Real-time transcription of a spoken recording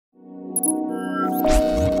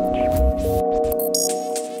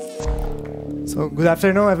So good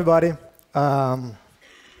afternoon, everybody. My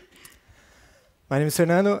name is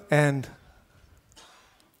Fernando, and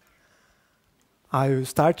I will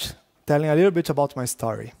start telling a little bit about my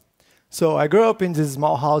story. So I grew up in this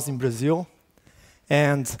small house in Brazil,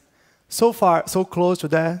 and so close to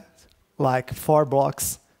that, like 4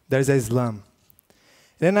 blocks, there's a slum.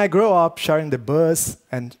 Then I grew up sharing the bus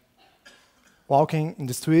and walking in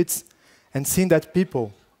the streets and seeing that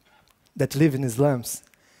people that live in the slums.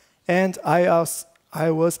 And I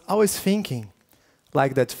was always thinking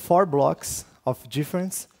like that 4 blocks of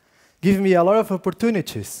difference give me a lot of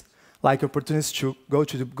opportunities, like opportunities to go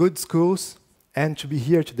to the good schools and to be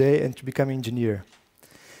here today and to become an engineer.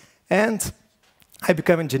 And I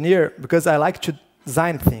became an engineer because I like to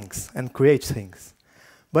design things and create things.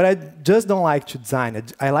 But I just don't like to design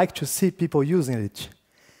it. I like to see people using it.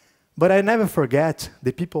 But I never forget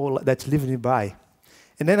the people that live nearby.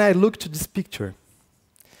 And then I looked to this picture.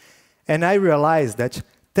 And I realized that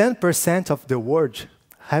 10% of the world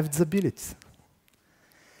have disabilities.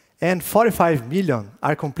 And 45 million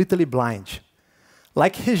are completely blind.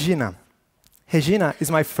 Like Regina. Regina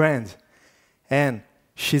is my friend. And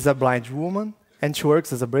she's a blind woman, and she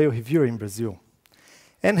works as a Braille reviewer in Brazil.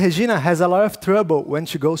 And Regina has a lot of trouble when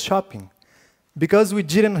she goes shopping, because we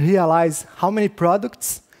didn't realize how many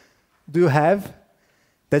products do you have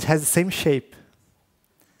that has the same shape.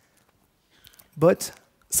 But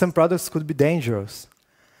some products could be dangerous,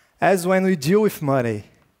 as when we deal with money.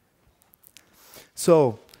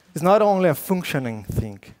 So it's not only a functioning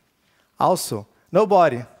thing. Also,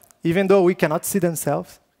 nobody, even though we cannot see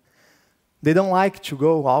themselves, they don't like to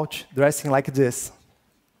go out dressing like this.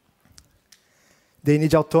 They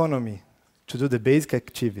need autonomy to do the basic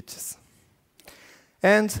activities.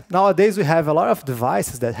 And nowadays we have a lot of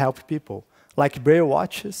devices that help people, like Braille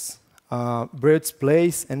watches, Braille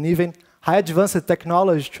displays, and even high advanced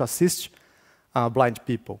technology to assist blind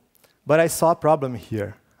people. But I saw a problem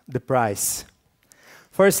here, the price.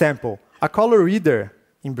 For example, a color reader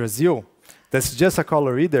in Brazil, that's just a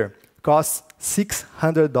color reader, costs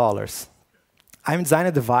 $600. I'm designing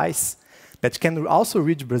a device that can also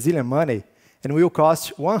read Brazilian money and will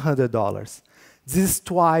cost $100. This is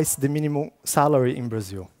twice the minimum salary in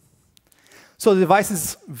Brazil. So the device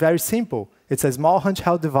is very simple. It's a small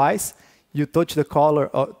handheld device. You touch the color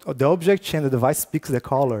of the object, and the device speaks the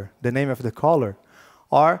color, the name of the color,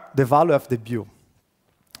 or the value of the bill.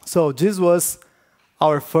 So this was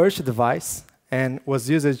our first device and was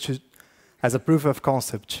used as a proof of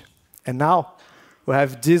concept. And now we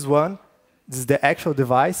have this one. This is the actual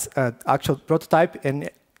device, actual prototype, and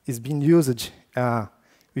is being used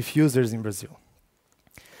with users in Brazil.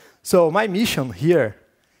 So my mission here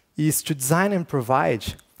is to design and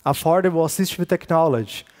provide affordable assistive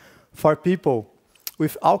technology for people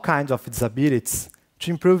with all kinds of disabilities to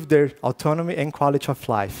improve their autonomy and quality of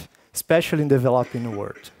life, especially in the developing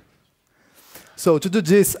world. So to do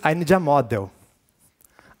this, I need a model,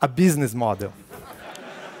 a business model.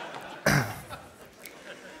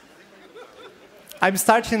 I'm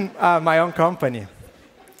starting my own company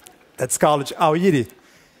that's called AUIRE.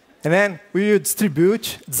 And then we will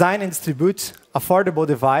design and distribute affordable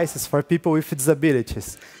devices for people with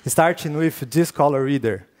disabilities, starting with this color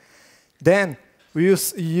reader. Then we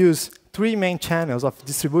use 3 main channels of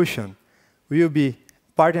distribution. We will be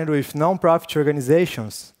partnered with non-profit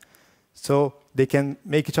organizations, so they can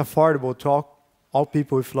make it affordable to all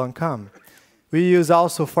people with low income. We use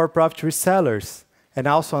also for-profit resellers and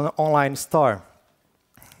also an online store.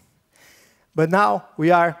 But now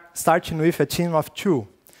we are starting with a team of 2.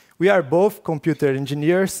 We are both computer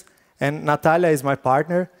engineers, and Natalia is my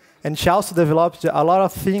partner, and she also developed a lot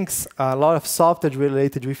of things, a lot of software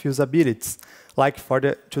related with usabilities, like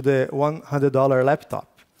to the $100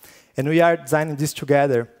 laptop. And we are designing this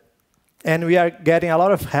together. And we are getting a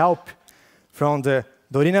lot of help from the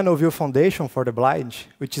Dorina Noville Foundation for the Blind,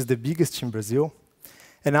 which is the biggest in Brazil.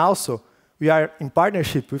 And also, we are in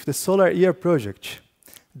partnership with the Solar Year project.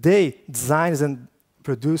 They designs and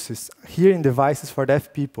produces hearing devices for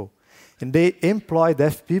deaf people. And they employ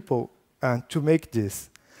deaf people to make this.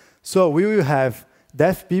 So we will have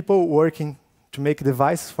deaf people working to make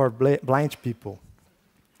devices for blind people.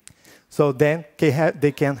 So then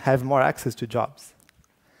they can have more access to jobs.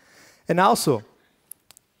 And also,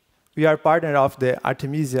 we are partner of the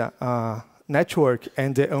Artemisia Network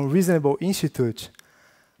and the Unreasonable Institute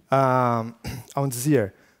on this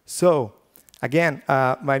year. So again,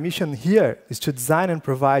 my mission here is to design and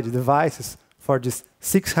provide devices for these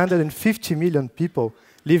 650 million people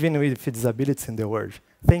living with disabilities in the world.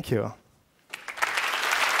 Thank you.